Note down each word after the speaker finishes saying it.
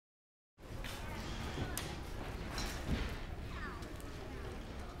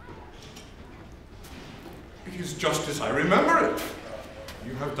is just as I remember it.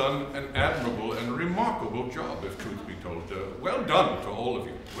 You have done an admirable and remarkable job, if truth be told. Well done to all of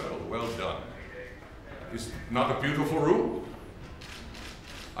you. Well done. Is it not a beautiful room?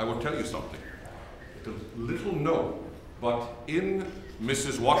 I will tell you something. It's a little known, but in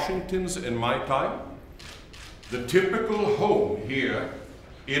Mrs. Washington's and my time, the typical home here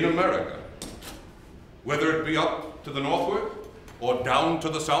in America, whether it be up to the northward or down to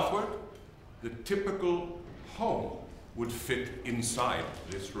the southward, the typical home would fit inside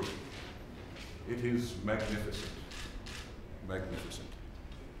this room. It is magnificent. Magnificent.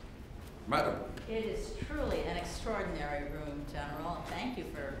 Madam. It is truly an extraordinary room, General. Thank you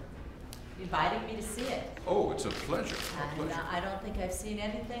for inviting me to see it. Oh, it's a pleasure. And I don't think I've seen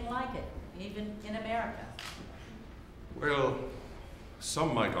anything like it, even in America. Well,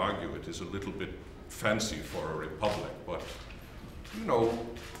 some might argue it is a little bit fancy for a republic, but, you know,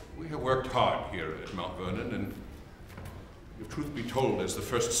 we have worked hard here at Mount Vernon, and if truth be told, as the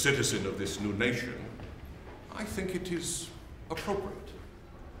first citizen of this new nation, I think it is appropriate.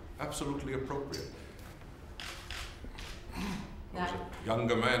 Absolutely appropriate. I was a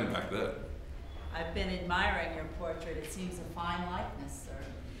younger man back then. I've been admiring your portrait. It seems a fine likeness, sir.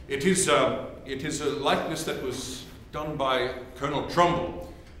 It is a likeness that was done by Colonel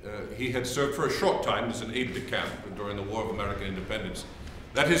Trumbull. He had served for a short time as an aide-de-camp during the War of American Independence.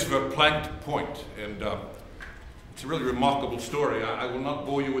 That is Verplank Point, and it's a really remarkable story. I will not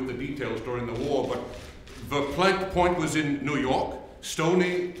bore you with the details during the war, but Verplank Point was in New York,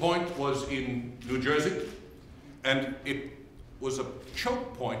 Stony Point was in New Jersey, and it was a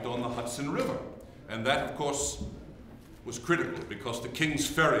choke point on the Hudson River. And that, of course, was critical because the King's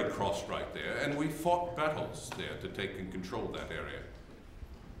Ferry crossed right there, and we fought battles there to take and control that area.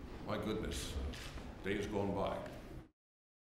 My goodness, days gone by.